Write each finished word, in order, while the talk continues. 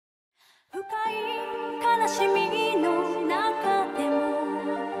しみの中でも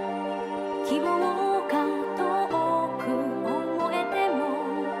希望が遠く思えても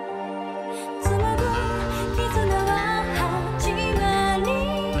紡ぐ絆は始まり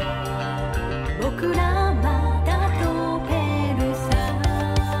僕らまだ飛べるさ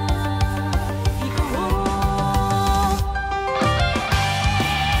行こう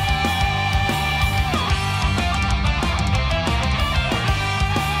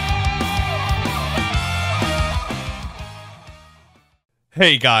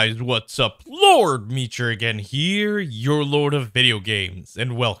Hey guys, what's up? Lord Meacher again here, your lord of video games,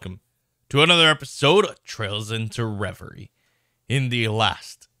 and welcome to another episode of Trails into Reverie. In the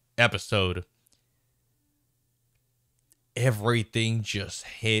last episode, everything just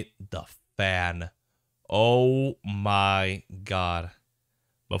hit the fan. Oh my god.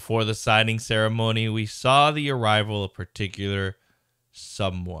 Before the signing ceremony, we saw the arrival of a particular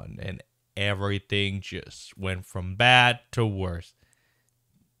someone, and everything just went from bad to worse.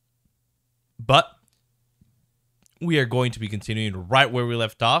 But we are going to be continuing right where we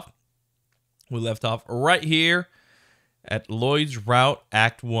left off. We left off right here at Lloyd's Route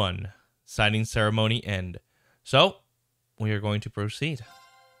Act 1, signing ceremony end. So we are going to proceed.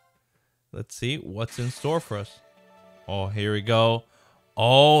 Let's see what's in store for us. Oh, here we go.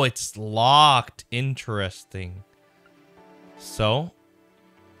 Oh, it's locked. Interesting. So.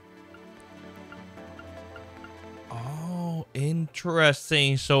 Oh,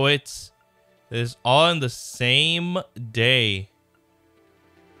 interesting. So it's on the same day.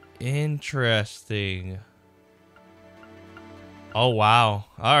 Interesting. Oh, wow.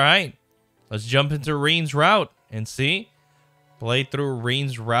 All right. Let's jump into Rean's route and see. Play through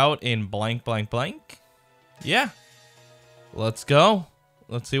Rean's route in blank, blank, blank. Yeah. Let's go.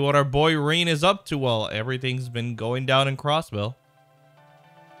 Let's see what our boy Rean is up to while everything's been going down in Crossville.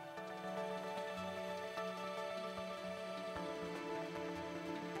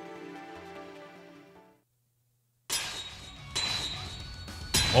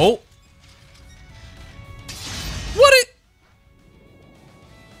 Oh. What it?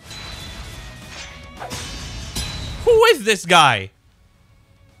 Who is this guy?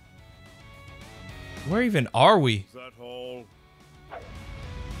 Where even are we? Is that all?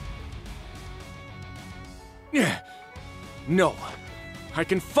 Yeah. No. I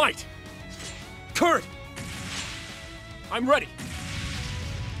can fight. Kurt! I'm ready.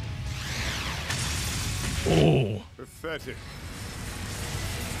 Oh. Pathetic.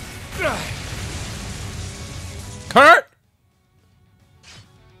 Kurt!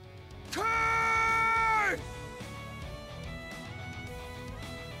 Kurt!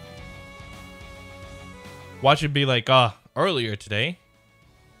 Watch it be like, earlier today.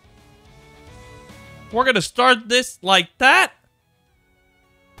 We're gonna start this like that?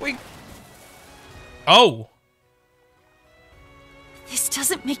 Oh. This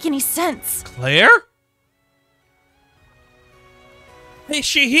doesn't make any sense. Claire? Is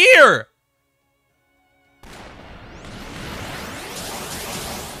she here?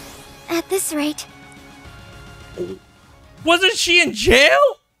 At this rate, Wasn't she in jail?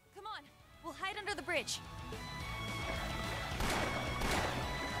 Come on, we'll hide under the bridge.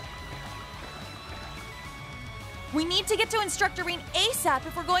 We need to get to Instructor Rean ASAP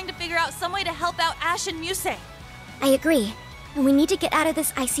if we're going to figure out some way to help out Ash and Muse. I agree. And we need to get out of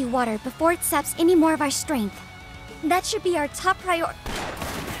this icy water before it saps any more of our strength. That should be our top priority.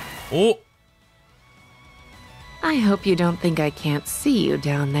 Oh. I hope you don't think I can't see you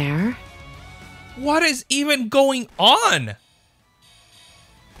down there. What is even going on?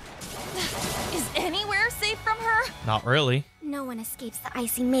 Is anywhere safe from her? Not really. No one escapes the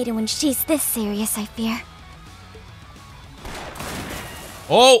icy maiden when she's this serious, I fear.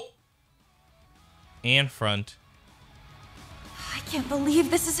 Oh. And front. I can't believe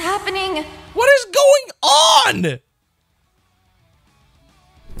this is happening. What is going on?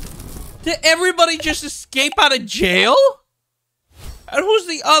 Did everybody just escape out of jail? And who's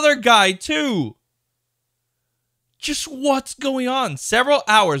the other guy, too? Just what's going on? Several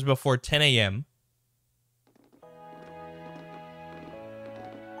hours before 10 a.m.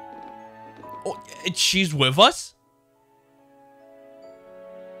 Oh, she's with us?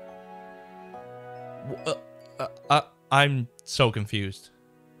 I'm so confused.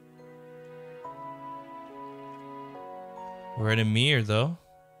 We're in Ymir, though.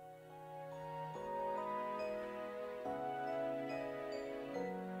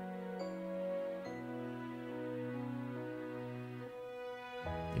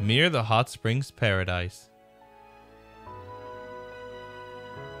 Ymir, the hot springs paradise.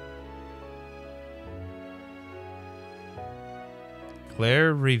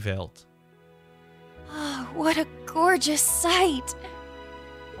 Claire Revelt. what a gorgeous sight.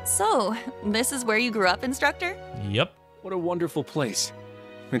 So, this is where you grew up, instructor? Yep. What a wonderful place.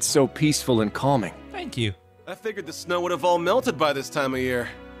 It's so peaceful and calming. Thank you. I figured the snow would have all melted by this time of year.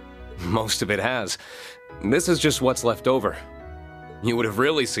 Most of it has. This is just what's left over. You would have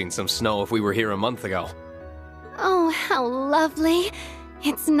really seen some snow if we were here a month ago. Oh, how lovely.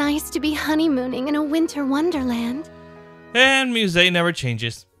 It's nice to be honeymooning in a winter wonderland. And Musée never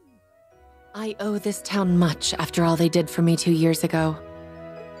changes. I owe this town much after all they did for me 2 years ago.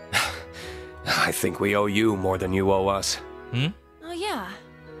 I think we owe you more than you owe us. Oh yeah.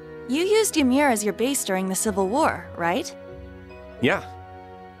 You used Ymir as your base during the Civil War, right? Yeah.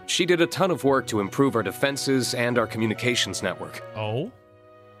 She did a ton of work to improve our defenses and our communications network. Oh?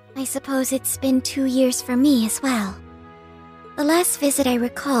 I suppose it's been 2 years for me as well. The last visit I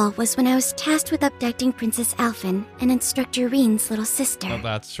recall was when I was tasked with abducting Princess Alphen and Instructor Rean's little sister. Well,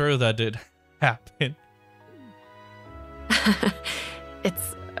 that's true, that did happen.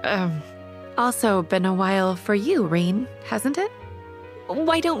 It's, also been a while for you, Rean, hasn't it?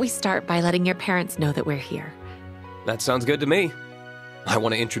 Why don't we start by letting your parents know that we're here? That sounds good to me. I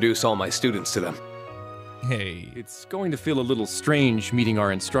want to introduce all my students to them. Hey. It's going to feel a little strange meeting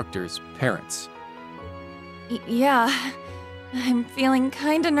our instructor's parents. Yeah. I'm feeling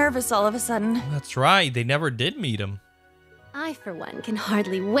kinda nervous all of a sudden. That's right, they never did meet him. I, for one, can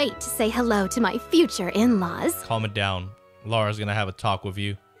hardly wait to say hello to my future in-laws. Calm it down. Laura's gonna have a talk with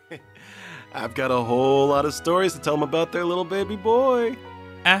you. I've got a whole lot of stories to tell them about their little baby boy.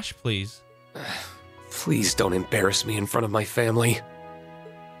 Ash, please. Please don't embarrass me in front of my family.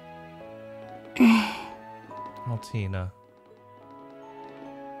 Oh, Tina.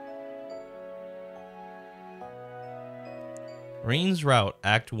 Rean's Route,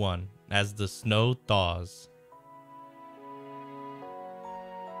 Act 1, as the snow thaws.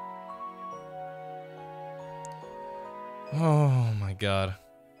 Oh my god.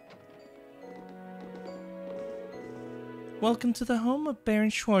 Welcome to the home of Baron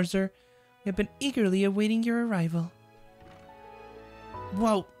Schwarzer. We have been eagerly awaiting your arrival.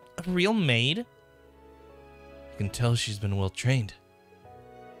 Whoa, a real maid? You can tell she's been well trained.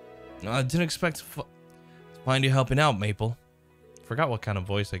 I didn't expect to find you helping out, Maple. Forgot what kind of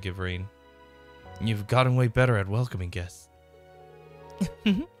voice I give Rean. You've gotten way better at welcoming guests.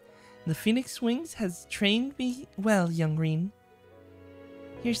 The Phoenix Wings has trained me well, young Rean.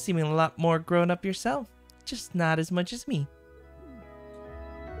 You're seeming a lot more grown up yourself, just not as much as me.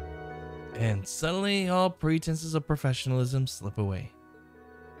 And suddenly, all pretenses of professionalism slip away.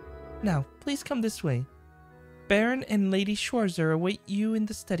 Now, please come this way. Baron and Lady Schwarzer await you in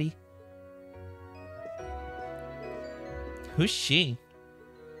the study. Who's she?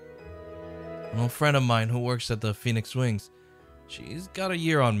 An old friend of mine who works at the Phoenix Wings. She's got a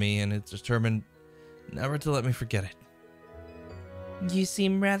year on me and is determined never to let me forget it. You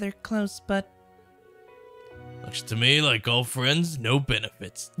seem rather close, but... Looks to me like all friends, no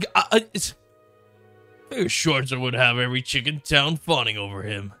benefits. Figure Schwarzer would have every chick in town fawning over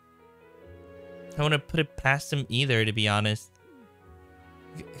him. I wouldn't put it past him either, to be honest.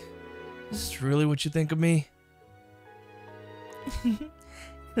 Is this really what you think of me?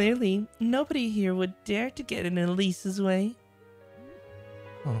 Clearly, nobody here would dare to get in Elise's way.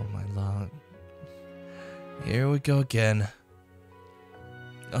 Oh my lord. Here we go again.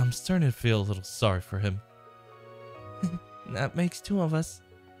 I'm starting to feel a little sorry for him. That makes two of us.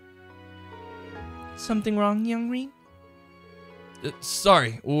 Something wrong, young Rean?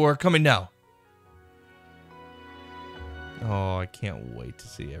 Sorry, we're coming now. Oh, I can't wait to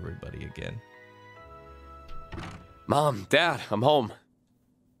see everybody again. Mom, Dad, I'm home.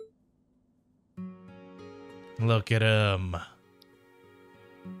 Look at him.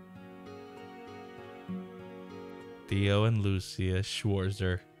 Theo and Lucia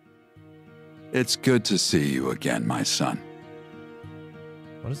Schwarzer. It's good to see you again, my son.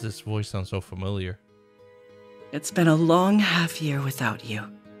 Why does this voice sound so familiar? It's been a long half year without you.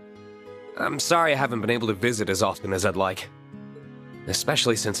 I'm sorry I haven't been able to visit as often as I'd like.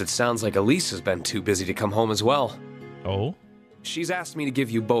 Especially since it sounds like Elise has been too busy to come home as well. Oh? She's asked me to give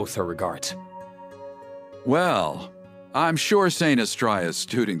you both her regards. Well, I'm sure St. Estraya's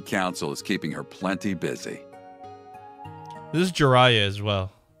student council is keeping her plenty busy. This is Jiraiya as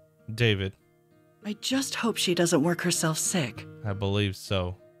well. David. I just hope she doesn't work herself sick. I believe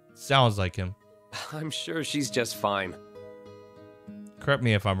so. Sounds like him. I'm sure she's just fine. Correct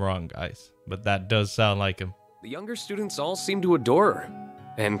me if I'm wrong, guys, but that does sound like him. The younger students all seem to adore her.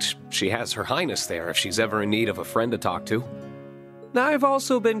 And she has Her Highness there if she's ever in need of a friend to talk to. I've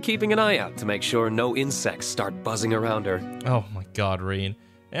also been keeping an eye out to make sure no insects start buzzing around her. Oh my god, Rean.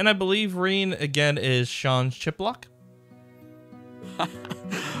 And I believe Rean, again, is Sean's chiplock.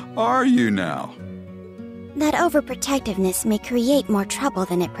 Are you now? That overprotectiveness may create more trouble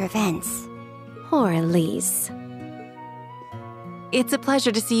than it prevents. Poor Elise. It's a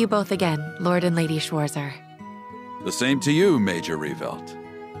pleasure to see you both again, Lord and Lady Schwarzer. The same to you, Major Revelt.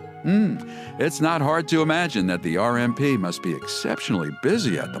 It's not hard to imagine that the RMP must be exceptionally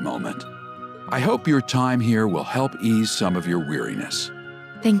busy at the moment. I hope your time here will help ease some of your weariness.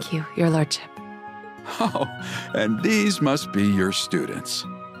 Thank you, Your Lordship. Oh, and these must be your students.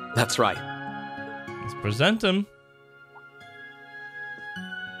 That's right. Let's present him.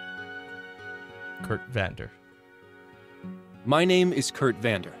 Kurt Vander. My name is Kurt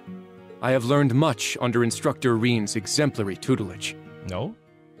Vander. I have learned much under Instructor Rean's exemplary tutelage. No?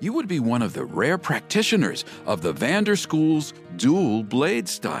 You would be one of the rare practitioners of the Vander School's dual blade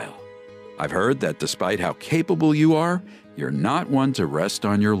style. I've heard that despite how capable you are, you're not one to rest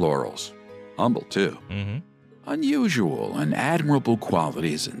on your laurels. Humble, too. Unusual and admirable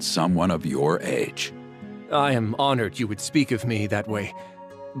qualities in someone of your age. I am honored you would speak of me that way,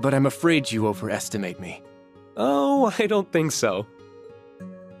 but I'm afraid you overestimate me. Oh, I don't think so.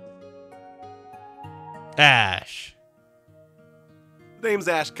 Ash. Name's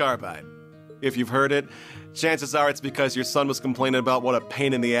Ash Carbide. If you've heard it, chances are it's because your son was complaining about what a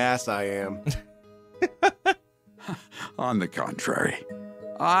pain in the ass I am. On the contrary,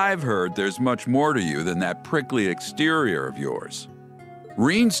 I've heard there's much more to you than that prickly exterior of yours.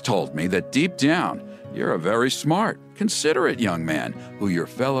 Rean's told me that deep down, you're a very smart, considerate young man who your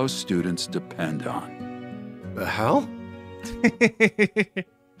fellow students depend on. The hell?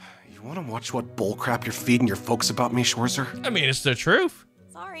 You want to watch what bullcrap you're feeding your folks about me, Schwarzer? I mean, it's the truth.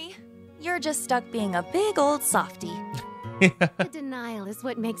 Sorry. You're just stuck being a big old softie. The denial is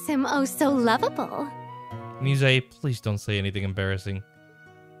what makes him oh so lovable. Mise, please don't say anything embarrassing.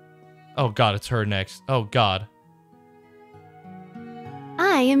 Oh god, it's her next. Oh god.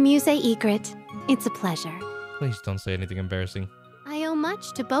 I am Muse Egret. It's a pleasure. Please don't say anything embarrassing. I owe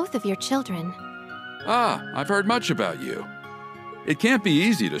much to both of your children. Ah, I've heard much about you. It can't be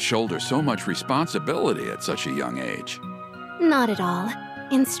easy to shoulder so much responsibility at such a young age. Not at all.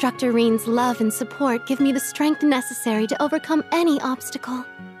 Instructor Rean's love and support give me the strength necessary to overcome any obstacle.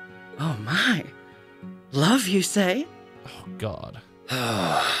 Oh my. Love, you say? Oh god.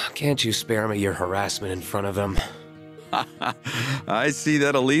 Can't you spare me your harassment in front of them? I see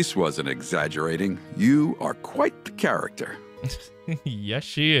that Elise wasn't exaggerating. You are quite the character. Yes,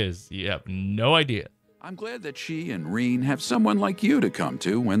 she is. You have no idea. I'm glad that she and Rean have someone like you to come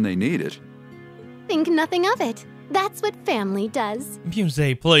to when they need it. Think nothing of it. That's what family does.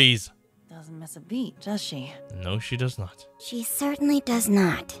 Muse, please. Doesn't miss a beat, does she? No, she does not. She certainly does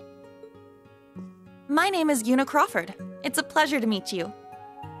not. My name is Una Crawford. It's a pleasure to meet you.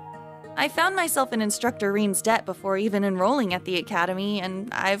 I found myself in Instructor Rean's debt before even enrolling at the academy,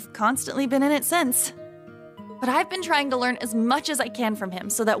 and I've constantly been in it since. But I've been trying to learn as much as I can from him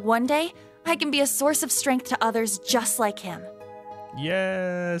so that one day I can be a source of strength to others just like him.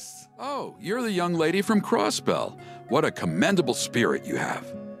 Yes. Oh, you're the young lady from Crossbell. What a commendable spirit you have.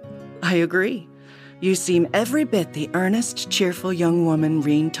 I agree. You seem every bit the earnest, cheerful young woman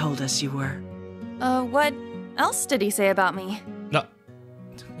Rean told us you were. What else did he say about me? No.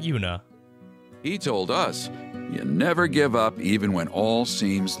 Una. He told us, you never give up even when all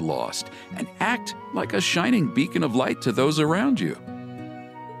seems lost, and act like a shining beacon of light to those around you.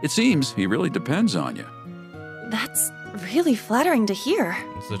 It seems he really depends on you. That's really flattering to hear.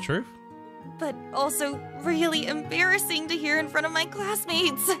 It's the truth. But also really embarrassing to hear in front of my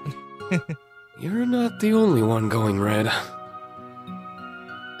classmates. You're not the only one going red.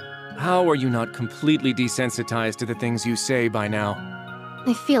 How are you not completely desensitized to the things you say by now?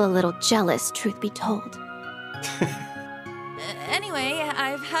 I feel a little jealous, truth be told. Anyway,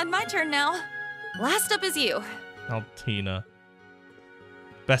 I've had my turn now. Last up is you. Altina.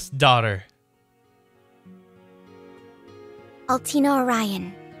 Best daughter. Altina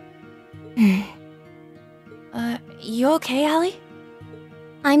Orion. You okay, Allie?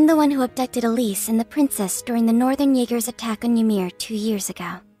 I'm the one who abducted Elise and the princess during the Northern Jaegers' attack on Ymir 2 years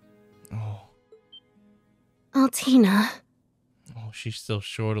ago. Oh. Altina. Oh, she still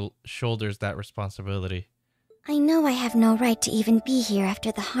shoulders that responsibility. I know I have no right to even be here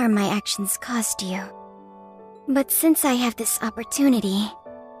after the harm my actions caused you. But since I have this opportunity,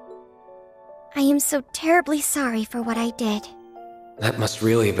 I am so terribly sorry for what I did. That must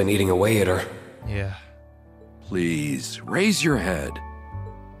really have been eating away at her. Yeah. Please, raise your head.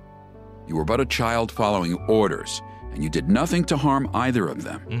 You were but a child following orders, and you did nothing to harm either of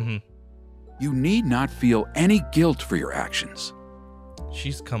them. Mm-hmm. You need not feel any guilt for your actions.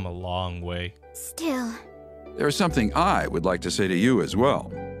 She's come a long way. Still, There's something I would like to say to you as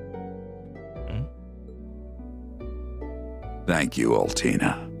well. Thank you,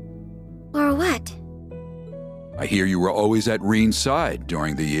 Altina. or what? I hear you were always at Rean's side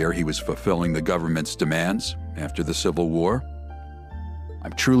during the year he was fulfilling the government's demands after the Civil War.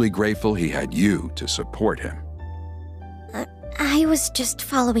 I'm truly grateful he had you to support him. I was just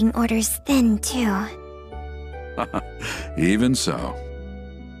following orders then, too. Even so.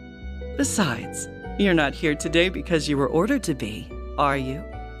 Besides, you're not here today because you were ordered to be, are you?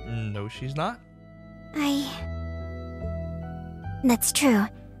 No, she's not. That's true.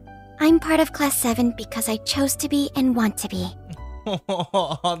 I'm part of Class 7 because I chose to be and want to be.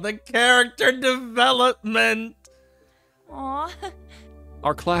 Oh, the character development. Aw.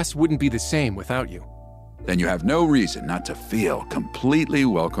 Our class wouldn't be the same without you. Then you have no reason not to feel completely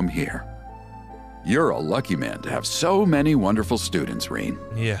welcome here. You're a lucky man to have so many wonderful students, Rean.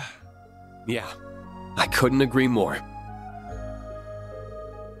 Yeah. Yeah, I couldn't agree more.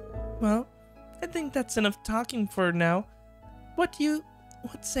 Well, I think that's enough talking for now. What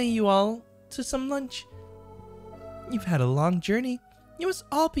say you all to some lunch? You've had a long journey. You must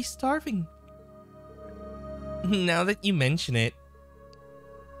all be starving. Now that you mention it.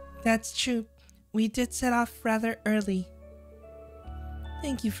 That's true. We did set off rather early.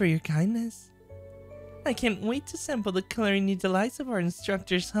 Thank you for your kindness. I can't wait to sample the culinary delights of our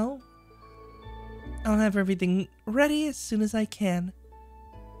instructor's home. I'll have everything ready as soon as I can.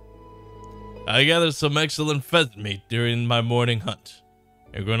 I gathered some excellent pheasant meat during my morning hunt.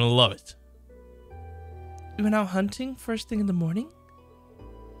 You're gonna love it. You went out hunting first thing in the morning?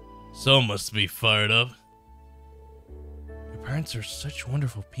 So must be fired up. Your parents are such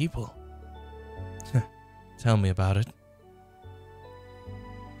wonderful people. Tell me about it.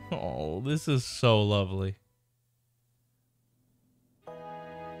 Oh, this is so lovely.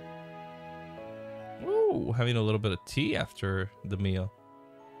 Ooh, having a little bit of tea after the meal.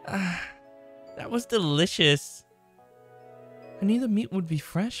 That was delicious. I knew the meat would be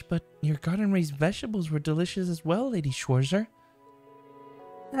fresh, but your garden-raised vegetables were delicious as well, Lady Schwarzer.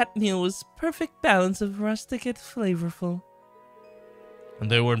 That meal was perfect balance of rustic and flavorful. And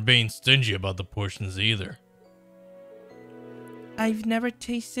they weren't being stingy about the portions either. I've never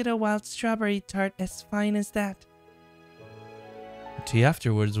tasted a wild strawberry tart as fine as that. The tea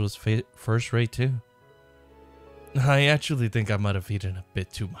afterwards was first rate too. I actually think I might have eaten a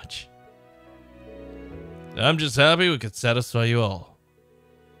bit too much. I'm just happy we could satisfy you all.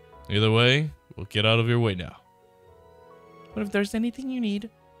 Either way, we'll get out of your way now. But if there's anything you need,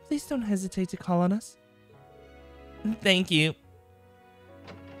 please don't hesitate to call on us. Thank you.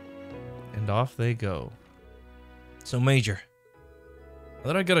 And off they go. So, Major, now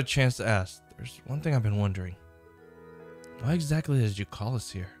that I got a chance to ask, there's one thing I've been wondering. Why exactly did you call us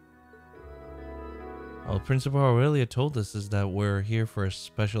here? All Principal Aurelia told us is that we're here for a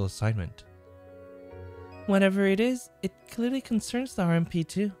special assignment. Whatever it is, it clearly concerns the RMP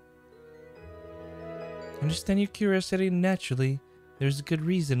too. I understand your curiosity naturally. There's a good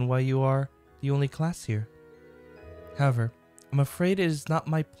reason why you are the only class here. However, I'm afraid it is not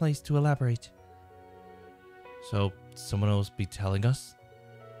my place to elaborate. So, someone else be telling us?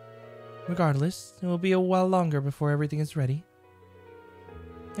 Regardless, it will be a while longer before everything is ready.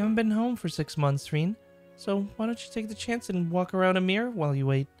 You haven't been home for 6 months, Rean, so why don't you take the chance and walk around Ymir while you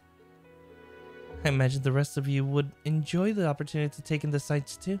wait? I imagine the rest of you would enjoy the opportunity to take in the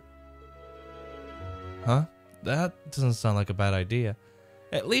sights too. Huh? That doesn't sound like a bad idea.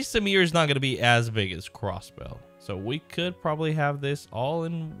 At least Ymir is not going to be as big as Crossbell, so we could probably have this all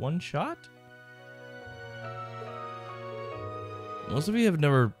in one shot? Most of you have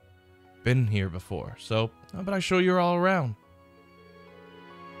never been here before, so how about I show you all around?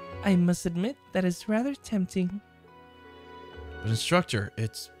 I must admit that is rather tempting. But instructor,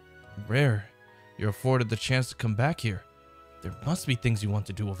 it's rare you're afforded the chance to come back here. There must be things you want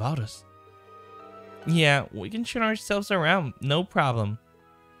to do without us. Yeah, we can turn ourselves around, no problem.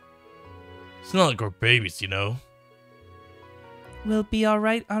 It's not like we're babies, you know. We'll be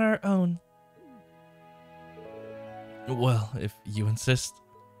alright on our own. Well, if you insist.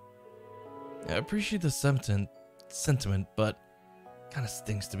 I appreciate the sentiment, but kind of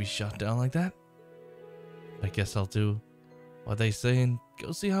stinks to be shot down like that. I guess I'll do what they say and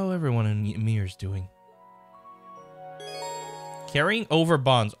go see how everyone in Ymir's doing. Carrying over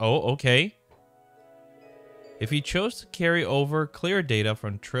bonds. Oh, okay. If he chose to carry over clear data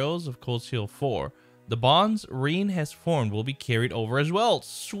from Trails of Cold Steel 4, the bonds Rean has formed will be carried over as well.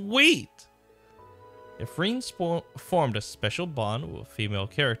 Sweet! If Rean formed a special bond with a female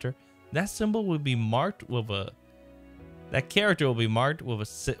character, that symbol would be marked with a that character will be marked with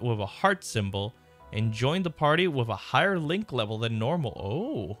a heart symbol and join the party with a higher link level than normal.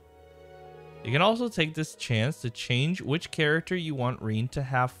 Oh. You can also take this chance to change which character you want Rean to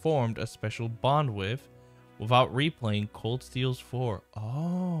have formed a special bond with without replaying Cold Steel's 4.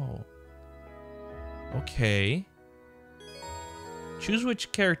 Oh. Okay. Choose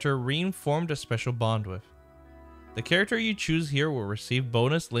which character Rean formed a special bond with. The character you choose here will receive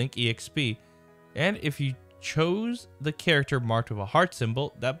bonus Link EXP, and if you chose the character marked with a heart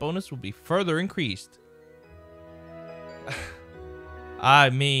symbol, that bonus will be further increased.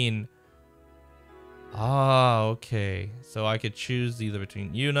 I mean... okay. So I could choose either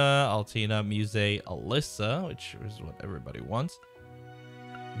between Yuna, Altina, Muse, Alyssa, which is what everybody wants.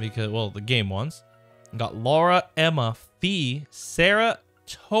 Because, well, the game wants. Got Laura, Emma, Fee, Sarah,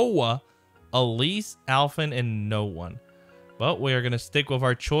 Toa, Elise, Alphen, and no one. But we are going to stick with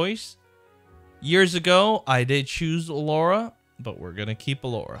our choice. Years ago, I did choose Laura, but we're going to keep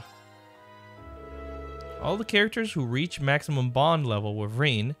Laura. All the characters who reach maximum bond level with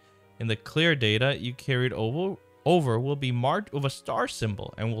Rean in the clear data you carried over will be marked with a star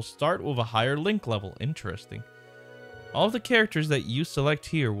symbol and will start with a higher link level. Interesting. All of the characters that you select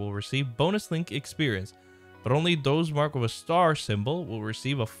here will receive bonus link experience, but only those marked with a star symbol will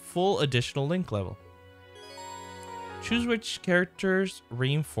receive a full additional link level. Choose which characters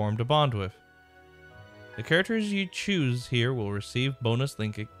Rean formed a bond with. The characters you choose here will receive bonus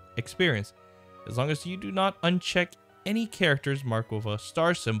link experience. As long as you do not uncheck any characters marked with a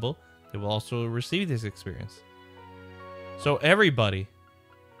star symbol, they will also receive this experience. So everybody.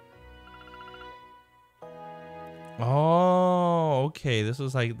 Oh, okay. This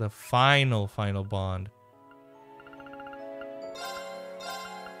is like the final bond.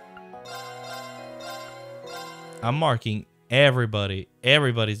 I'm marking everybody.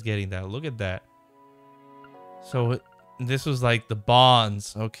 Everybody's getting that. Look at that. So this was like the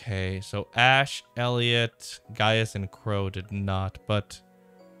bonds. Okay, so Ash, Elliot, Gaius, and Crow did not. But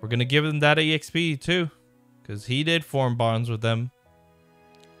we're going to give them that EXP too. Because he did form bonds with them.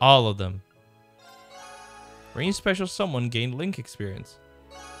 All of them. Rean's special someone gained link experience.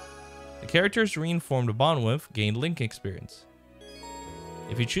 The characters Rean formed a bond with gained link experience.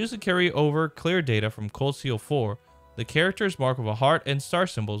 If you choose to carry over clear data from Cold Steel 4, the characters marked with a heart and star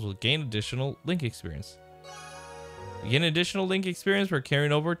symbols will gain additional link experience. You gain additional link experience for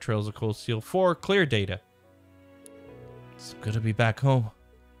carrying over Trails of Cold Steel 4 clear data. It's good to be back home.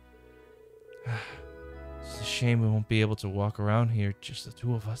 It's a shame we won't be able to walk around here, just the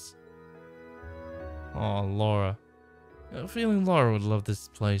two of us. Oh, Laura. I have a feeling Laura would love this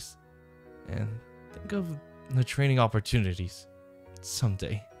place. And think of the training opportunities.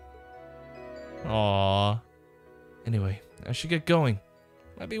 Someday. Aww. Anyway, I should get going.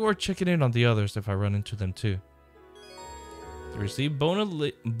 Might be worth checking in on the others if I run into them too. To receive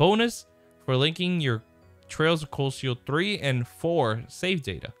bonus for linking your Trails of Cold Steel 3 and 4 save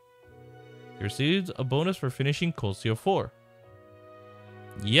data. You received a bonus for finishing Cold Steel 4.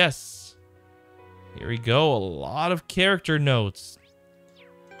 Yes. Here we go. A lot of character notes.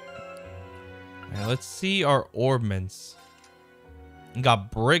 Now let's see our orbments. We got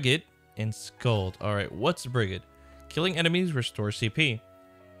Brigade and Scold. Alright, what's Brigade? Killing enemies restores CP.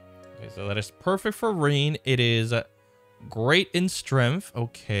 Okay, so that is perfect for Rean. It is great in strength.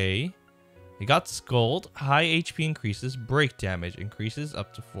 Okay. We got Scold. High HP increases. Break damage increases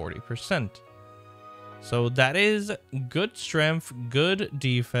up to 40%. So that is good strength, good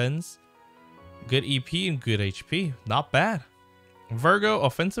defense, good EP, and good HP. Not bad. Virgo,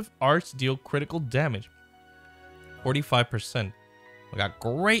 offensive arts deal critical damage. 45%. We got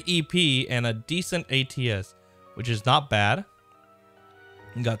great EP and a decent ATS, which is not bad.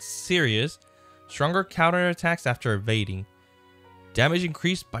 We got Sirius, stronger counterattacks after evading. Damage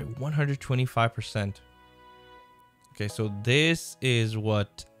increased by 125%. Okay, so this is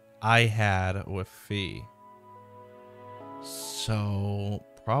what I had with Fee. So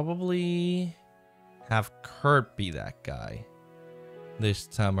probably have Kurt be that guy this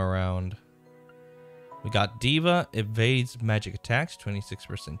time around. We got Diva, evades magic attacks,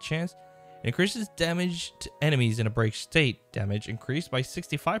 26% chance. It increases damage to enemies in a break state. Damage increased by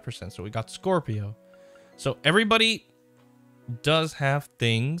 65%. So we got Scorpio. So everybody does have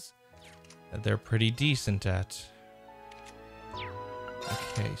things that they're pretty decent at.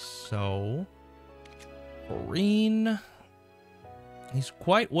 Okay, so Rean, he's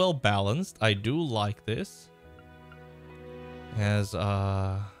quite well balanced. I do like this. Has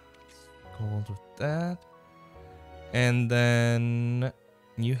gold with that, and then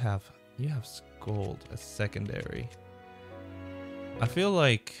you have Scold as secondary. I feel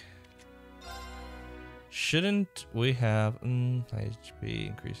like Shouldn't we have high HP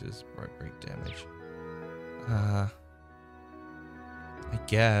increases break damage? I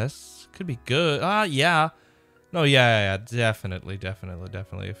guess could be good. Yeah. No, yeah, definitely.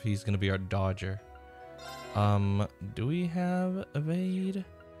 If he's gonna be our dodger. Do we have evade?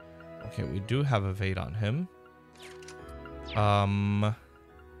 Okay, we do have evade on him.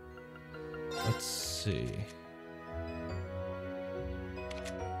 Let's see.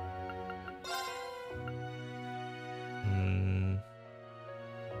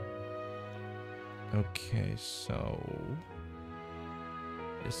 Okay, so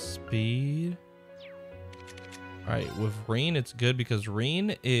his speed. Alright, with Rean it's good because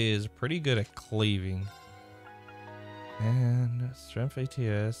Rean is pretty good at cleaving. And strength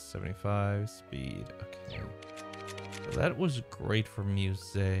ATS, 75, speed. Okay. So that was great for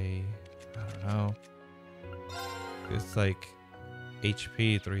Muse. I don't know. It's like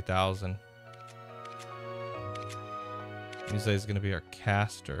HP 3000. Muse is going to be our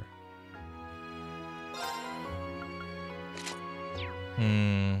caster.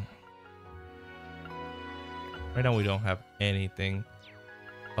 Right now we don't have anything.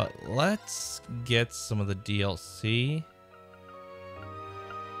 But let's get some of the DLC.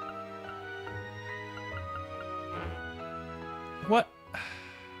 What?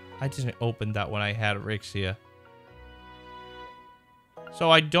 I didn't open that when I had Rixia.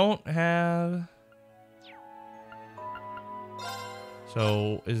 So I don't have...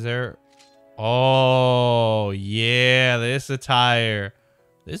 So is there... Oh, yeah, this attire.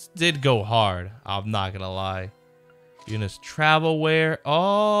 This did go hard. I'm not gonna lie. Yuna's travel wear.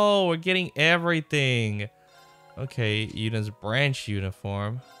 Oh, we're getting everything. Okay, Yuna's branch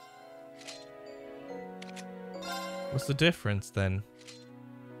uniform. What's the difference then?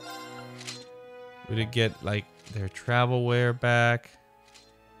 We did get like their travel wear back.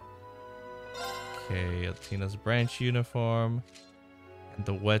 Okay, Altina's branch uniform. And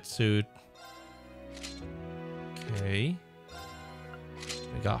the wetsuit. Okay.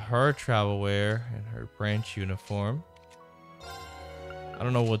 We got her travel wear and her branch uniform. I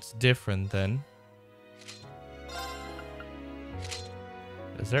don't know what's different then.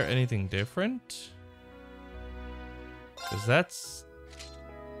 Is there anything different? Because that's...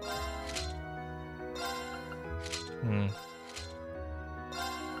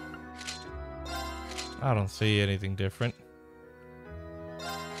 I don't see anything different.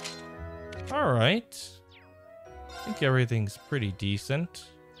 Alright. I think everything's pretty decent.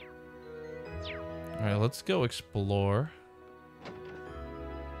 Alright, let's go explore.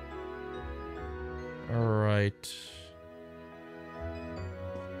 Alright.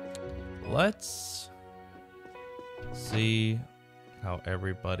 Let's see how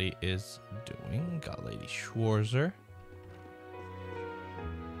everybody is doing. Got Lady Schwarzer.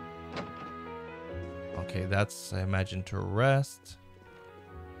 Okay, that's, I imagine, to rest.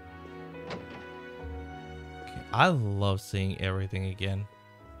 Okay, I love seeing everything again.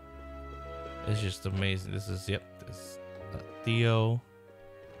 It's just amazing. This is, yep, this Theo.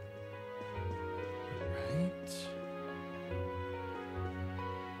 Right.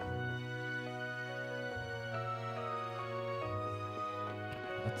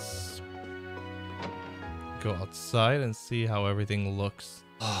 Let's go outside and see how everything looks.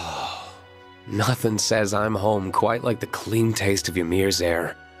 Nothing says I'm home quite like the clean taste of Ymir's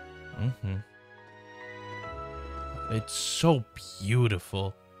air. It's so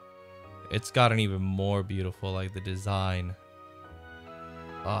beautiful. It's gotten even more beautiful, like the design.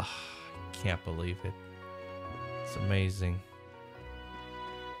 I can't believe it. It's amazing.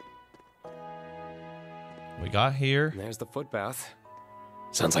 We got here. There's the foot bath.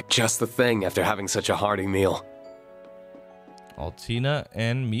 Sounds like just the thing after having such a hearty meal. Altina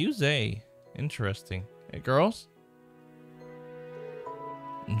and Muse. Interesting. Hey, girls.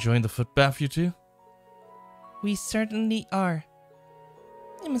 Enjoying the foot bath, you two? We certainly are.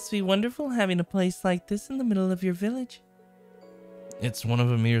 It must be wonderful having a place like this in the middle of your village. It's one of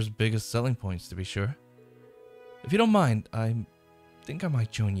Ymir's biggest selling points, to be sure. If you don't mind, I think I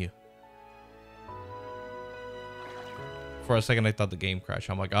might join you. For a second, I thought the game crashed.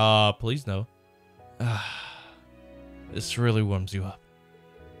 I'm like, please no. This really warms you up.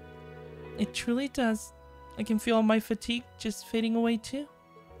 It truly does. I can feel my fatigue just fading away too.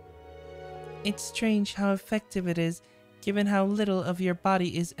 It's strange how effective it is, given how little of your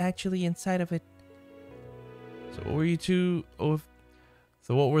body is actually inside of it. So what were you two...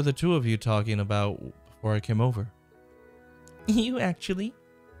 So what were the two of you talking about before I came over? You actually.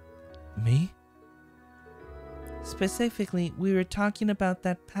 Me? Specifically, we were talking about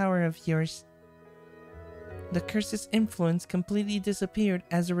that power of yours. The curse's influence completely disappeared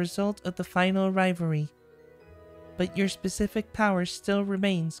as a result of the final rivalry. but your specific power still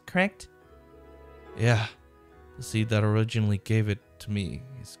remains, correct? Yeah, the seed that originally gave it to me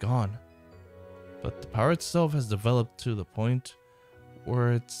is gone. But the power itself has developed to the point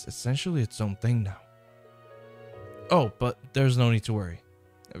where it's essentially its own thing now. Oh, but there's no need to worry.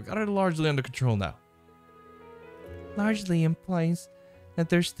 I've got it largely under control now. Largely implies that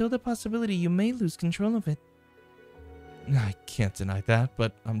there's still the possibility you may lose control of it. I can't deny that,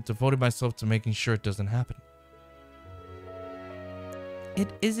 but I'm devoting myself to making sure it doesn't happen. It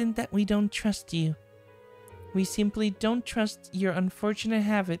isn't that we don't trust you. We simply don't trust your unfortunate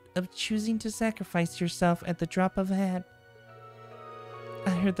habit of choosing to sacrifice yourself at the drop of a hat.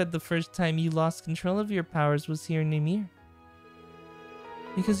 I heard that the first time you lost control of your powers was here in Ymir.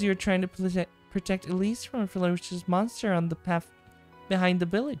 Because you were trying to protect Elise from a ferocious monster on the path behind the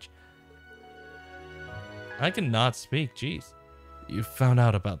village. I cannot speak, jeez. You found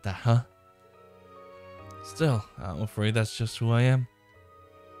out about that, huh? Still, I'm afraid that's just who I am.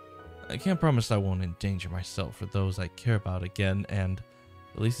 I can't promise I won't endanger myself for those I care about again, and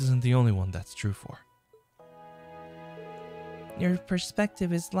Elise isn't the only one that's true for. Your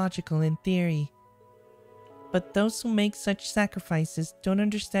perspective is logical in theory, but those who make such sacrifices don't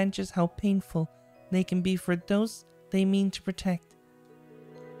understand just how painful they can be for those they mean to protect,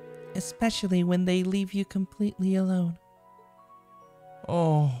 especially when they leave you completely alone.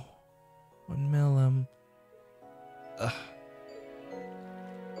 Oh, when Mel,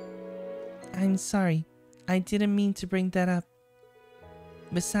 I'm sorry, I didn't mean to bring that up.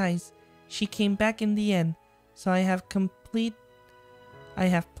 Besides, she came back in the end, so I have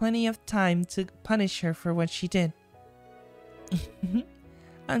plenty of time to punish her for what she did.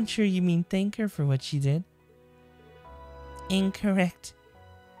 I'm sure you mean thank her for what she did. Incorrect.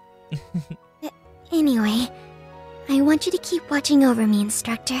 Anyway, I want you to keep watching over me,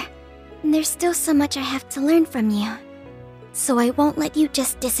 instructor. There's still so much I have to learn from you. So I won't let you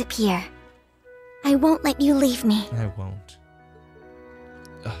just disappear. I won't let you leave me. I won't.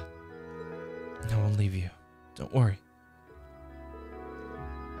 I won't leave you. Don't worry.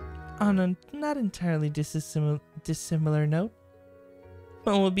 On a not entirely dissimilar note,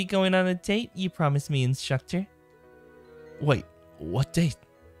 when we'll be going on a date, you promised me, instructor. Wait, what date?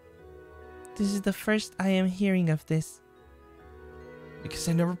 This is the first I am hearing of this. Because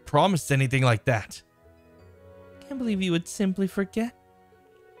I never promised anything like that. Can't believe you would simply forget.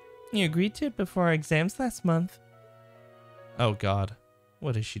 You agreed to it before our exams last month. Oh god,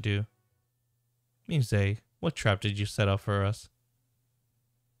 what did she do? Muse, what trap did you set up for us?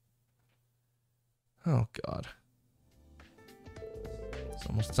 Oh god. It's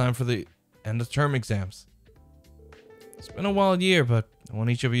almost time for the end of term exams. It's been a wild year, but I want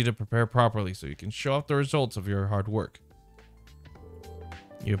each of you to prepare properly so you can show off the results of your hard work.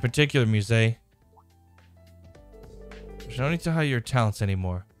 You in particular, Muse. There's no need to hide your talents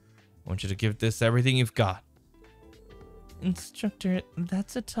anymore. I want you to give this everything you've got. Instructor,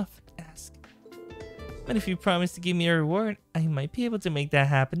 that's a tough ask. But if you promise to give me a reward, I might be able to make that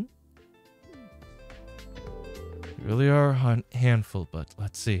happen. You really are a handful, but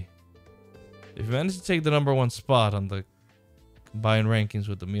let's see. If you manage to take the #1 spot on the combined rankings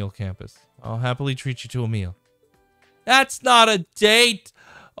with the meal campus, I'll happily treat you to a meal. That's not a date!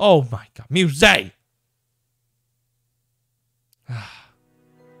 Oh my god, Muse!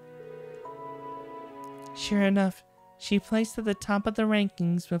 Sure enough, she placed at the top of the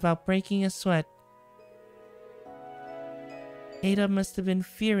rankings without breaking a sweat. Ada must have been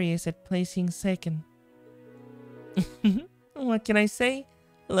furious at placing second. What can I say?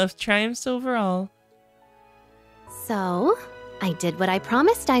 Love triumphs over all. So, I did what I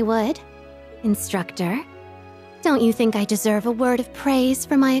promised I would. Instructor, don't you think I deserve a word of praise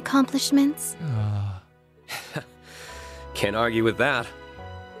for my accomplishments? Can't argue with that.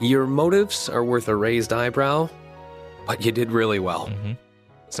 Your motives are worth a raised eyebrow, but you did really well.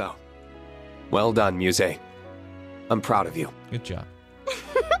 So, well done, Muse. I'm proud of you. Good job.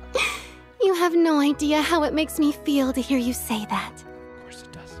 You have no idea how it makes me feel to hear you say that. Of course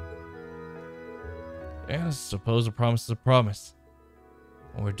it does. And I suppose a promise is a promise.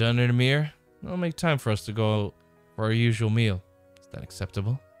 When we're done in Ymir, it'll make time for us to go for our usual meal. Is that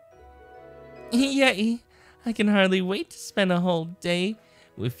acceptable? Yay! I can hardly wait to spend a whole day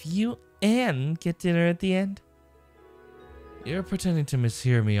with you and get dinner at the end. You're pretending to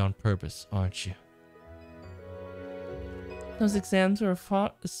mishear me on purpose, aren't you? Those exams were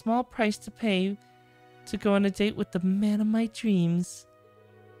a small price to pay to go on a date with the man of my dreams.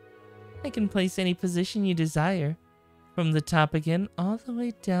 I can place any position you desire, from the top again all the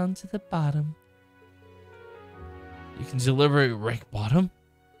way down to the bottom. You can deliberately rank bottom?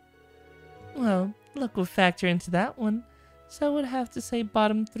 Well, Luck will factor into that one, so I would have to say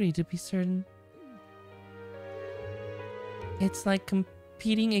bottom 3 to be certain. It's like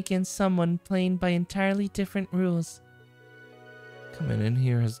competing against someone playing by entirely different rules. Coming in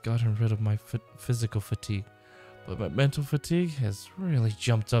here has gotten rid of my physical fatigue, but my mental fatigue has really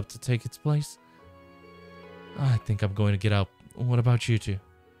jumped up to take its place. I think I'm going to get out. What about you two?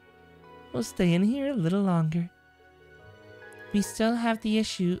 We'll stay in here a little longer. We still have the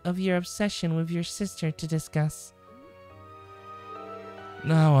issue of your obsession with your sister to discuss.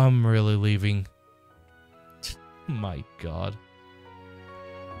 Now I'm really leaving. My God.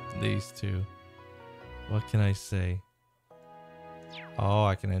 These two. What can I say? Oh,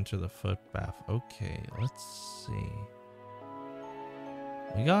 I can enter the foot bath. Okay, let's see.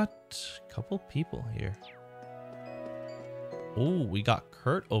 We got a couple people here. Oh, we got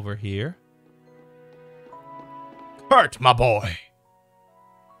Kurt over here. Kurt, my boy!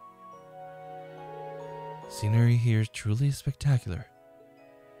 Scenery here is truly spectacular.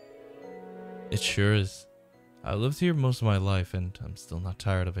 It sure is. I lived here most of my life and I'm still not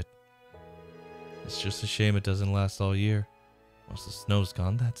tired of it. It's just a shame it doesn't last all year. Once the snow's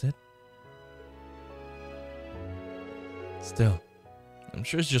gone, that's it. Still, I'm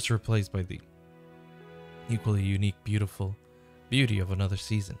sure it's just replaced by the equally unique, beautiful beauty of another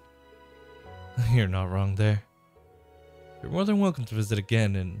season. You're not wrong there. You're more than welcome to visit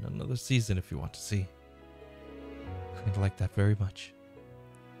again in another season if you want to see. I'd like that very much.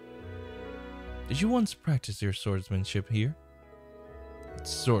 Did you once practice your swordsmanship here?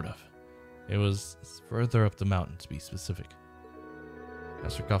 Sort of. It was further up the mountain, to be specific.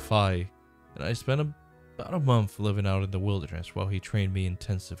 Master Kafai and I spent about a month living out in the wilderness while he trained me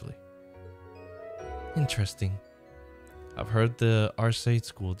intensively. Interesting. I've heard the Arcade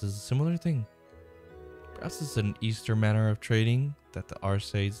school does a similar thing. Perhaps it's an Eastern manner of training that the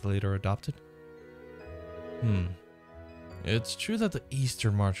Arcades later adopted? It's true that the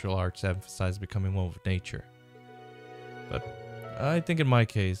Eastern martial arts emphasize becoming one with nature. But I think in my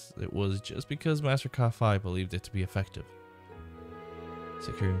case, it was just because Master Kafai believed it to be effective.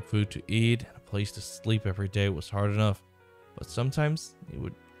 Securing food to eat and a place to sleep every day was hard enough, but sometimes he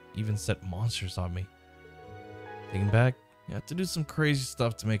would even set monsters on me. Thinking back, you had to do some crazy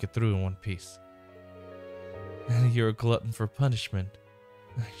stuff to make it through in one piece. And you're a glutton for punishment.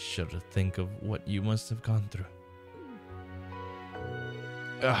 I shudder to think of what you must have gone through.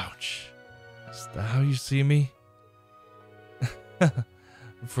 Ouch. Is that how you see me?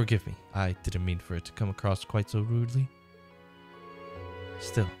 Forgive me, I didn't mean for it to come across quite so rudely.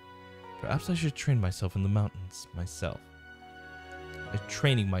 Still, perhaps I should train myself in the mountains myself.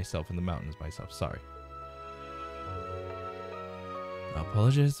 Training myself in the mountains myself, sorry. I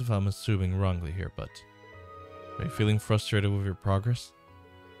apologize if I'm assuming wrongly here, but are you feeling frustrated with your progress?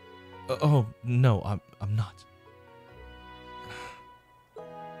 Oh, no, I'm not.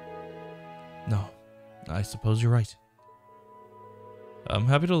 No, I suppose you're right. I'm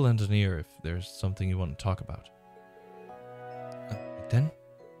happy to lend an ear if there's something you want to talk about. Then?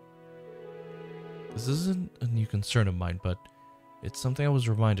 This isn't a new concern of mine, but it's something I was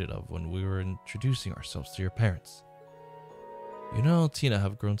reminded of when we were introducing ourselves to your parents. You know, Tina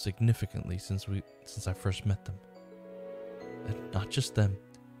have grown significantly since I first met them. And not just them.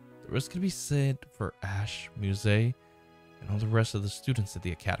 The rest could be said for Ash, Muse, and all the rest of the students at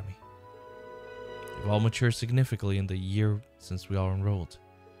the academy. They've all matured significantly in the year since we all enrolled.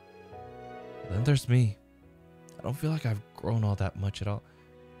 But then there's me. I don't feel like I've grown all that much at all.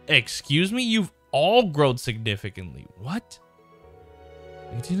 Excuse me? You've all grown significantly. What?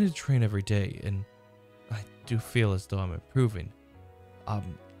 I continue to train every day, and I do feel as though I'm improving.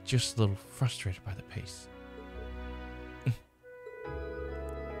 I'm just a little frustrated by the pace.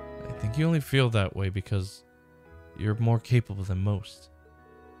 I think you only feel that way because you're more capable than most.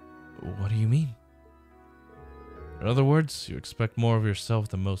 What do you mean? In other words, you expect more of yourself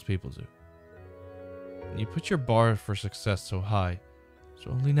than most people do. And you put your bar for success so high, it's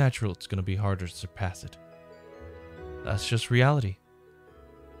only natural it's going to be harder to surpass it. That's just reality.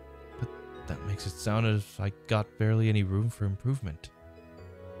 But that makes it sound as if I got barely any room for improvement.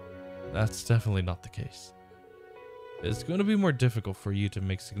 That's definitely not the case. It's going to be more difficult for you to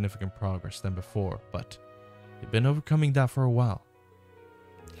make significant progress than before, but you've been overcoming that for a while.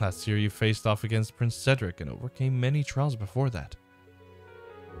 Last year you faced off against Prince Cedric and overcame many trials before that.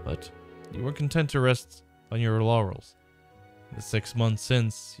 But you were content to rest on your laurels. In the 6 months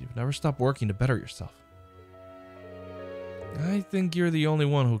since, you've never stopped working to better yourself. I think you're the only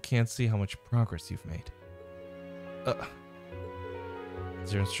one who can't see how much progress you've made.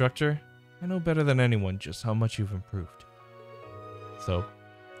 As your instructor, I know better than anyone just how much you've improved. So,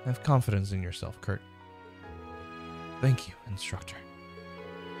 Have confidence in yourself, Kurt. Thank you, instructor.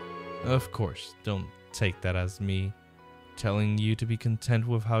 Of course, don't take that as me telling you to be content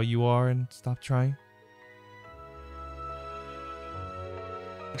with how you are and stop trying.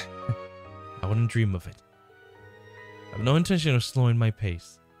 I wouldn't dream of it. I have no intention of slowing my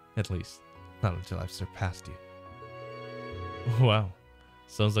pace. At least, not until I've surpassed you. Wow.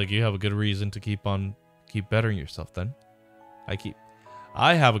 Sounds like you have a good reason to keep bettering yourself then.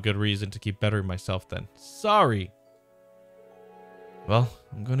 I have a good reason to keep bettering myself then. Sorry. Well,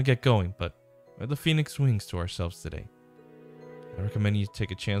 I'm going to get going, but we have the Phoenix Wings to ourselves today. I recommend you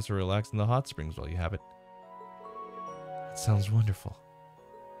take a chance to relax in the hot springs while you have it. That sounds wonderful.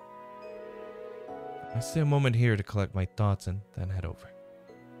 I stay a moment here to collect my thoughts and then head over.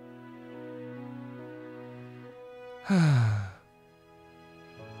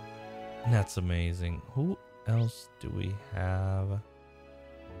 That's amazing. Who else do we have?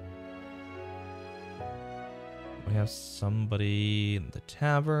 We have somebody in the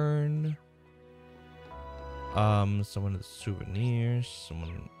tavern. Someone in the souvenirs.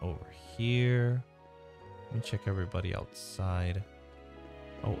 Someone over here. Let me check everybody outside.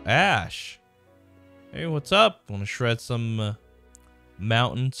 Oh, Ash. Hey, what's up? Want to shred some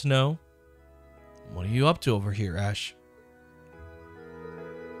mountain snow? What are you up to over here, Ash?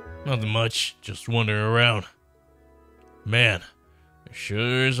 Nothing much, just wandering around. Man, there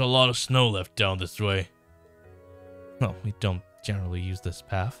sure is a lot of snow left down this way. Well, we don't generally use this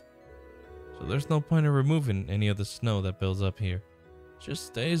path, so there's no point in removing any of the snow that builds up here. It just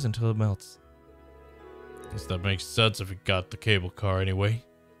stays until it melts. Guess that makes sense if you got the cable car anyway.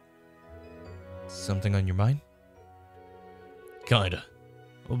 Something on your mind? Kinda.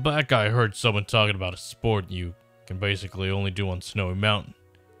 Well, back I heard someone talking about a sport you can basically only do on Snowy Mountain.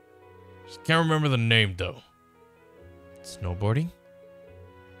 Just can't remember the name though. Snowboarding?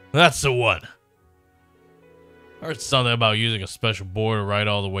 That's the one! I heard something about using a special board to ride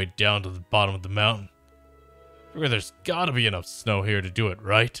all the way down to the bottom of the mountain. Figure there's gotta be enough snow here to do it,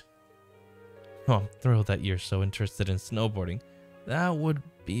 right? Oh, I'm thrilled that you're so interested in snowboarding. That would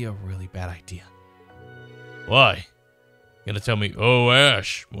be a really bad idea. Why? You gonna tell me, oh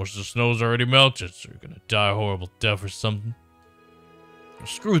Ash, most of the snow's already melted, so you're gonna die a horrible death or something? Well,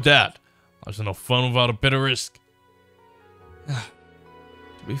 screw that. Life's no fun without a bit of risk. To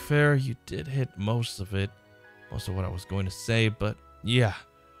be fair, you did hit most of what I was going to say, but yeah,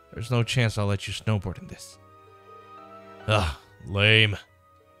 there's no chance I'll let you snowboard in this. Lame.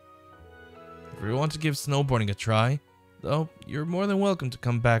 If you want to give snowboarding a try, though, you're more than welcome to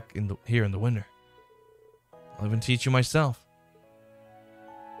come back here in the winter. I'll even teach you myself.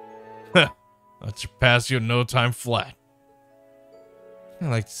 I'll surpass you in no time flat. I'd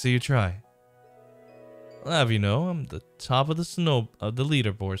like to see you try. I'll have you know, I'm the top of the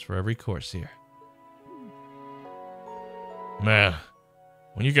leaderboards for every course here. Man,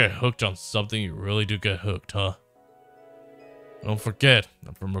 when you get hooked on something, you really do get hooked, huh? Don't forget,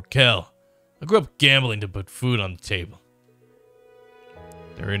 I'm from Raquel. I grew up gambling to put food on the table.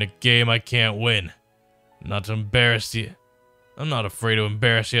 They're in a game I can't win. Not to embarrass you. I'm not afraid to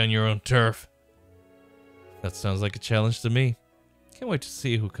embarrass you on your own turf. That sounds like a challenge to me. Can't wait to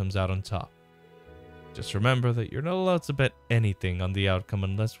see who comes out on top. Just remember that you're not allowed to bet anything on the outcome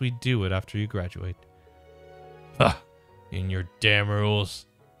unless we do it after you graduate. In your damn rules.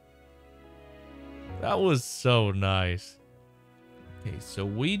 That was so nice. Okay, so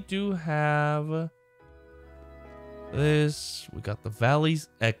we do have this. We got the Valley's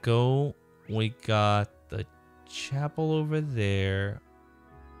Echo. We got the chapel over there.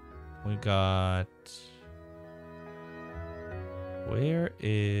 We got... Where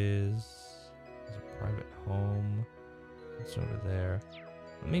is a private home? It's over there.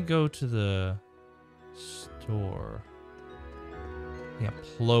 Let me go to the store. Yeah,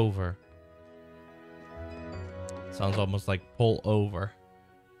 Plover. Sounds almost like pull over.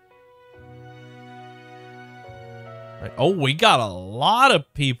 Right. Oh, we got a lot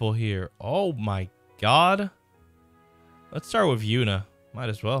of people here. Oh my god. Let's start with Yuna. Might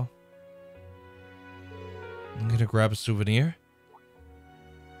as well. I'm gonna grab a souvenir.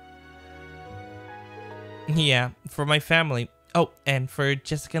 Yeah, for my family. Oh, and for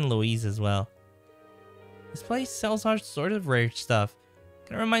Jessica and Louise as well. This place sells all sort of rare stuff.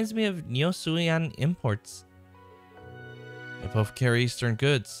 Kinda reminds me of Nyosuyan Imports. They both carry Eastern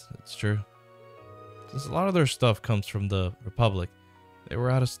goods, it's true. Since a lot of their stuff comes from the Republic, they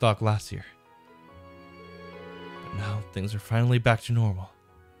were out of stock last year. But now things are finally back to normal.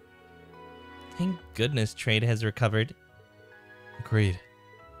 Thank goodness trade has recovered. Agreed.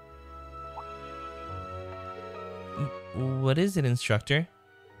 What is it, instructor?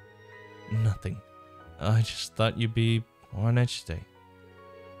 Nothing. I just thought you'd be more on edge today.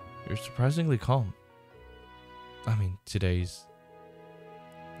 You're surprisingly calm. I mean, today's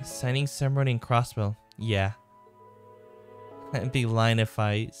signing ceremony in Crossbell. Yeah. I'd be lying if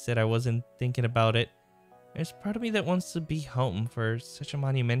I said I wasn't thinking about it. There's part of me that wants to be home for such a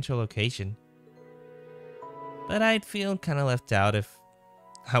monumental occasion. But I'd feel kind of left out if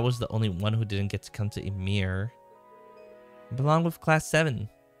I was the only one who didn't get to come to Ymir. I belong with Class 7.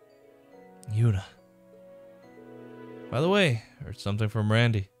 Yuuta. By the way, I heard something from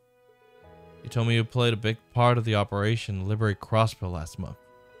Randy. He told me you played a big part of the operation Liberate Crossbow last month.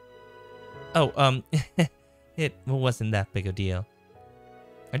 Oh, it wasn't that big a deal.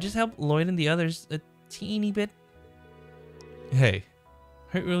 I just helped Lloyd and the others a teeny bit. Hey,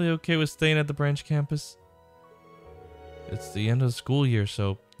 are you really okay with staying at the branch campus? It's the end of the school year,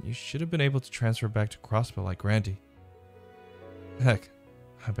 so you should have been able to transfer back to Crossbow like Randy. Heck,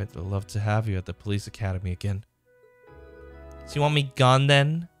 I bet they'd love to have you at the police academy again. So you want me gone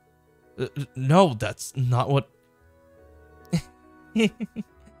then? No, that's not what...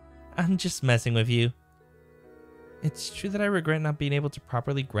 I'm just messing with you. It's true that I regret not being able to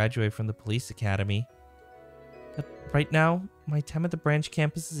properly graduate from the police academy. But right now, my time at the branch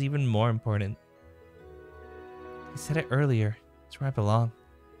campus is even more important. I said it earlier. It's where I belong.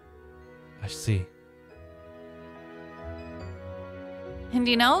 I see. And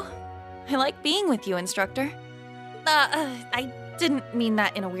you know, I like being with you, instructor. I didn't mean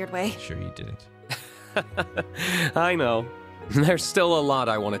that in a weird way. Sure you didn't. I know. There's still a lot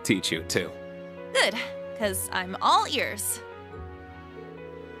I want to teach you, too. Good, because I'm all ears.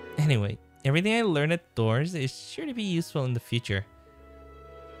 Anyway, everything I learn at Doors is sure to be useful in the future.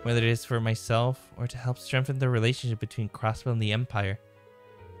 Whether it is for myself or to help strengthen the relationship between Crossbow and the Empire.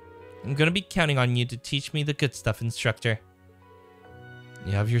 I'm gonna be counting on you to teach me the good stuff, instructor.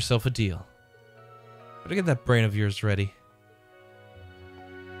 You have yourself a deal. Better get that brain of yours ready.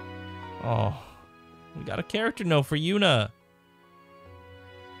 Oh, we got a character note for Yuna.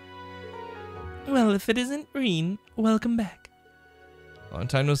 Well, if it isn't Rean, welcome back. Long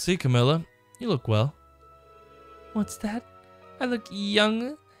time no see, Camilla. You look well. What's that? I look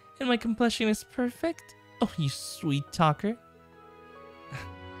young, and my complexion is perfect? Oh, you sweet talker.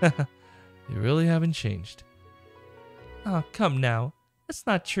 You really haven't changed. Oh, come now. That's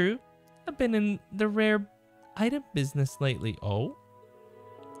not true. I've been in the rare item business lately. Oh?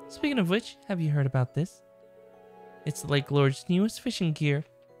 Speaking of which, have you heard about this? It's Lake Lord's newest fishing gear.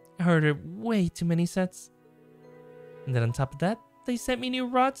 I ordered way too many sets. And then on top of that, they sent me new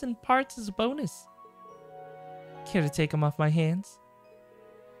rods and parts as a bonus. Care to take them off my hands?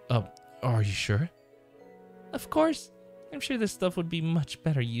 Are you sure? Of course. I'm sure this stuff would be much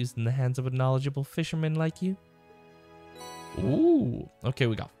better used in the hands of a knowledgeable fisherman like you. Ooh. Okay,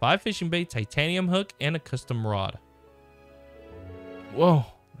 we got 5 fishing bait, titanium hook, and a custom rod. Whoa,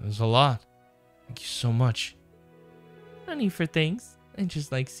 there's a lot. Thank you so much. No need for thanks. I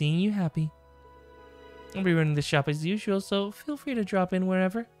just like seeing you happy. I'll be running the shop as usual, so feel free to drop in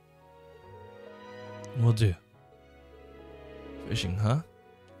wherever. Will do. Fishing, huh?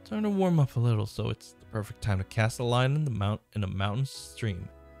 Starting to warm up a little, so it's the perfect time to cast a line in a mountain stream.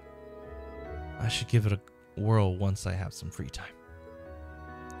 I should give it a whirl once I have some free time.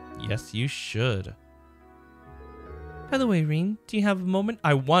 Yes, you should. By the way, Rean, do you have a moment?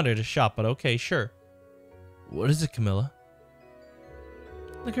 I wanted to shop, but okay, sure. What is it, Camilla?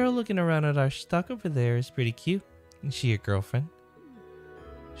 The girl looking around at our stock over there is pretty cute. Is she your girlfriend?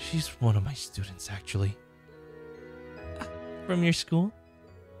 She's one of my students, actually. From your school?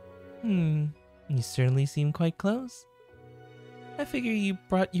 You certainly seem quite close. I figure you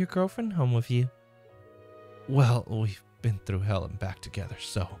brought your girlfriend home with you. Well, we've been through hell and back together,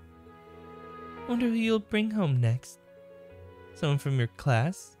 so... Wonder who you'll bring home next. Someone from your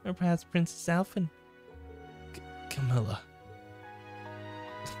class, or perhaps Princess Alphen. Camilla.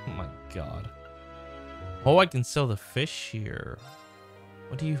 Oh my god. Oh, I can sell the fish here.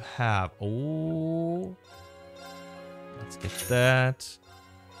 What do you have? Oh. Let's get that.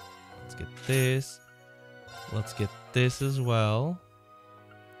 Let's get this. Let's get this as well.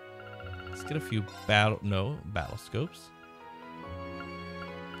 Let's get a few battle scopes.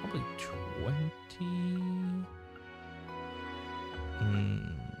 Probably 20.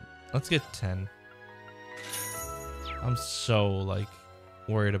 Let's get 10. I'm so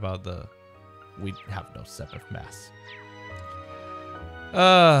worried about we have no 7th mass.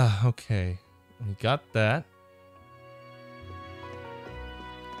 Okay. We got that.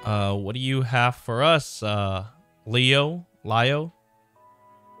 What do you have for us, Lio?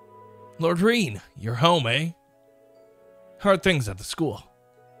 Lord Rean, you're home, eh? How are things at the school?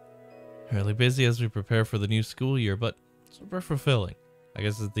 Really busy as we prepare for the new school year, but super fulfilling. I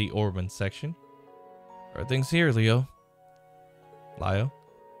guess it's the Orbman section. How are things here, Leo? Lio?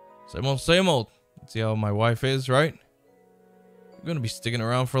 Same old, same old. See how my wife is, right? You're gonna be sticking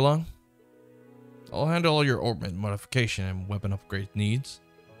around for long? I'll handle all your Orbman modification and weapon upgrade needs.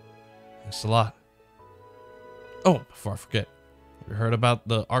 Thanks a lot. Oh, before I forget, have you heard about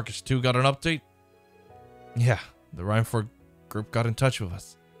the Arcus 2 got an update? Yeah, the Rhineford group got in touch with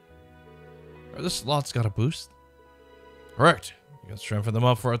us. Are the slots got a boost? Correct. You can strengthen them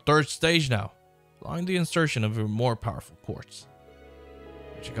up for a third stage now, allowing the insertion of even more powerful quartz.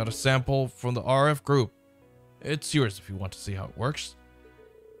 But you got a sample from the RF group. It's yours if you want to see how it works.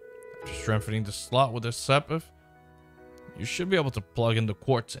 After strengthening the slot with a sepif, you should be able to plug in the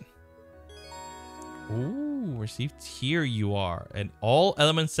quartz in. Ooh, received here you are. An all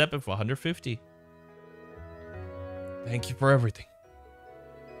element sepif for 150. Thank you for everything.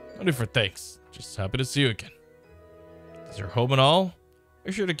 No need for thanks. Just happy to see you again. Is your home and all?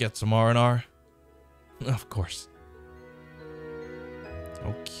 Be sure to get some R&R. Of course.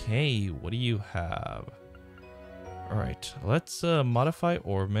 Okay, what do you have? Alright, let's modify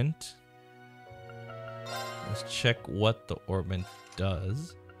Orbment. Let's check what the Orbment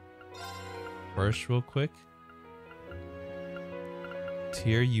does. First, real quick.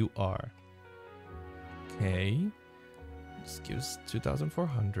 Tier you are. Okay. This gives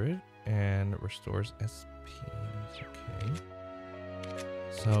 2,400 and restores SPs. Okay.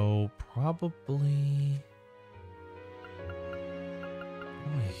 So probably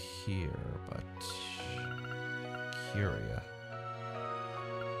here, but Curia.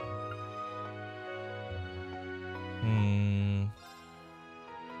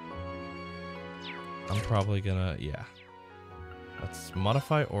 I'm probably gonna, yeah. Let's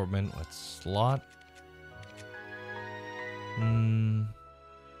modify Orbment. Let's slot.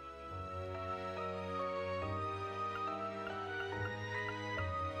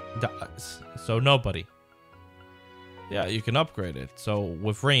 So nobody. Yeah, you can upgrade it. So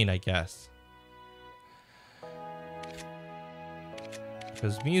with Rain, I guess.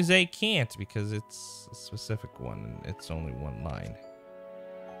 Because Muse can't, because it's a specific one and it's only one line.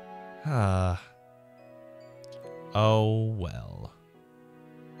 Oh well.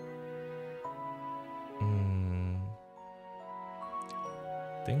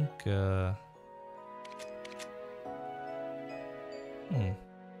 I think I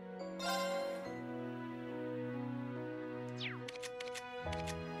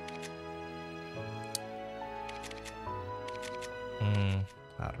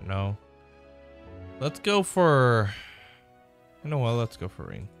don't know. Let's go for... You know what? Let's go for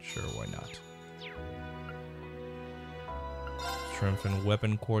Rain. Sure, why not? Strengthen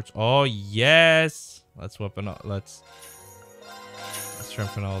weapon quartz. Oh, yes! Let's strengthen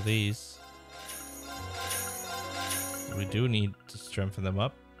all these. We do need to strengthen them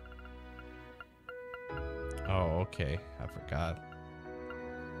up. Oh, okay. I forgot.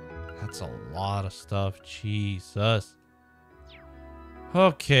 That's a lot of stuff. Jesus.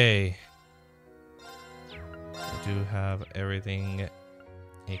 Okay. I do have everything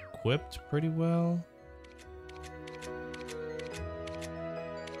equipped pretty well.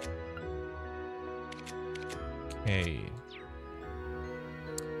 Okay.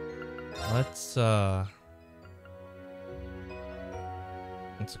 Let's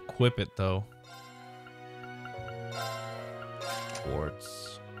equip it though.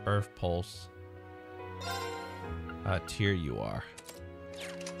 Quartz, Earth Pulse. Tier you are.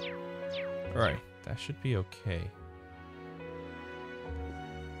 Alright, that should be okay.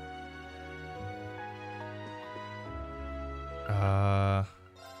 I'm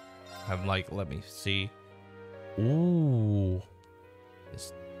like, let me see. Ooh.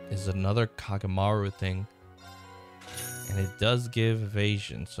 This is another Kagamaru thing. And it does give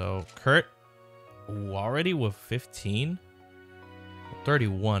evasion. So, Kurt, already with 15?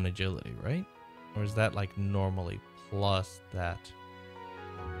 31 agility, right? Or is that like normally plus that?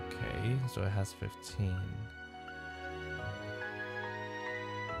 Okay, so it has 15.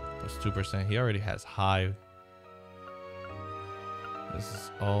 Plus 2%. He already has high. This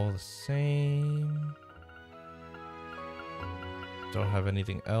is all the same. Don't have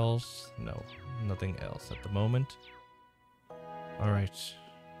anything else. No, nothing else at the moment. Alright.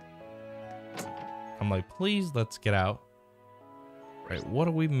 I'm like, please, let's get out. Right, what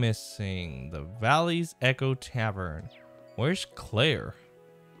are we missing? The Valley's Echo Tavern. Where's Claire?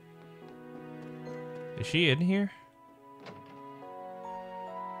 Is she in here?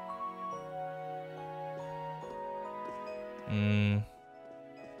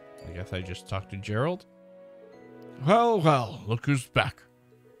 I guess I just talked to Gerald. Well, well, look who's back.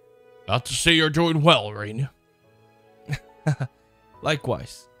 Glad to see you're doing well, Rean.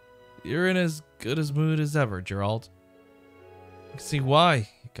 Likewise. You're in as good a mood as ever, Gerald. I can see why.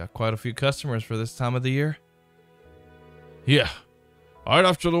 You got quite a few customers for this time of the year. Yeah. Right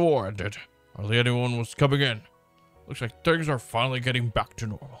after the war ended, hardly anyone was coming in. Looks like things are finally getting back to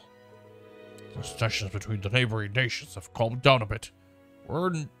normal. Since tensions between the neighboring nations have calmed down a bit,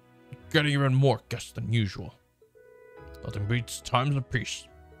 we're getting even more guests than usual. Nothing beats times of peace.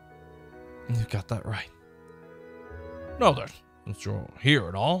 You got that right. Now then, since you're here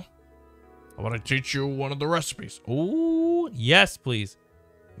and all, I want to teach you one of the recipes. Oh, yes, please.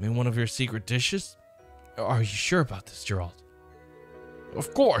 I mean, one of your secret dishes? Are you sure about this, Gerald?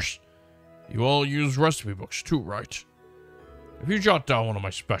 Of course. You all use recipe books too, right? If you jot down one of my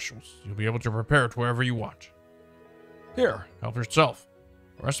specials, you'll be able to prepare it wherever you want. Here, help yourself.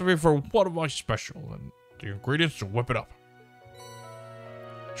 A recipe for one of my special and the ingredients to whip it up.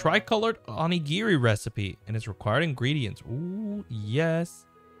 Tricolored onigiri recipe and its required ingredients. Ooh, yes.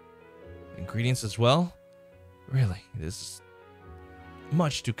 Ingredients as well? Really, this is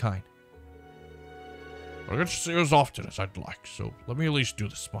much too kind. I get to see you as often as I'd like, so let me at least do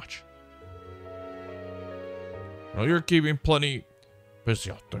this much. Now you're keeping plenty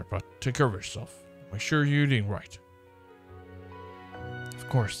busy out there, but take care of yourself. Make sure you're eating right. Of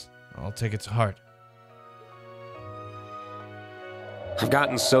course, I'll take it to heart. I've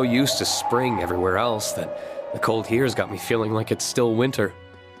gotten so used to spring everywhere else that the cold here's got me feeling like it's still winter.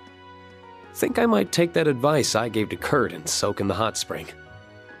 Think I might take that advice I gave to Kurt and soak in the hot spring.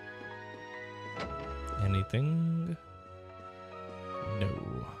 Anything?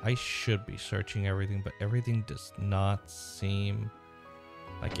 No. I should be searching everything, but everything does not seem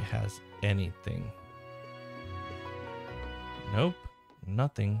like it has anything. Nope.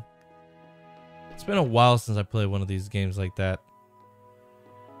 Nothing. It's been a while since I played one of these games like that.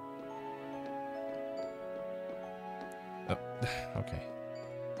 Oh, okay.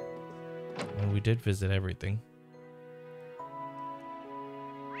 Well, we did visit everything.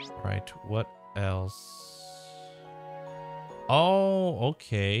 Right, what else? Oh,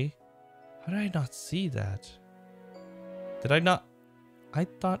 okay. How did I not see that? Did I not? I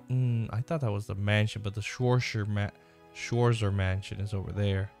thought that was the mansion, but the Schwarzer mansion is over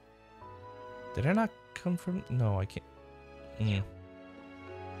there. Did I not come from? No, I can't.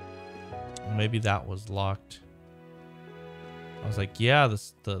 Maybe that was locked. I was like, yeah,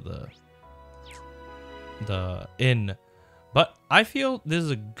 the inn. But I feel this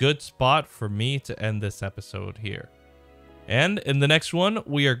is a good spot for me to end this episode here. And in the next one,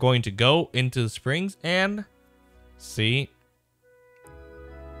 we are going to go into the springs and see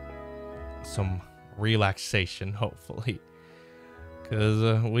some relaxation, hopefully.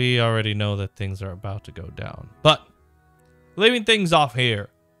 Because we already know that things are about to go down. But leaving things off here.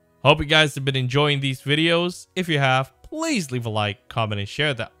 Hope you guys have been enjoying these videos. If you have, please leave a like, comment, and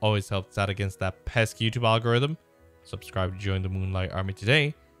share. That always helps out against that pesky YouTube algorithm. Subscribe to join the Moonlight Army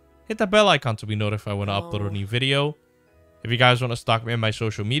today. Hit that bell icon to be notified when I upload a new video. If you guys want to stalk me on my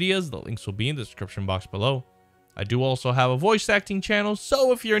social medias, the links will be in the description box below. I do also have a voice acting channel,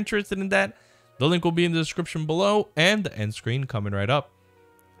 so if you're interested in that, the link will be in the description below and the end screen coming right up.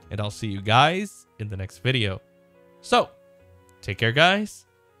 And I'll see you guys in the next video. So, take care guys.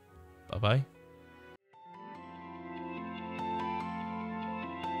 Bye-bye.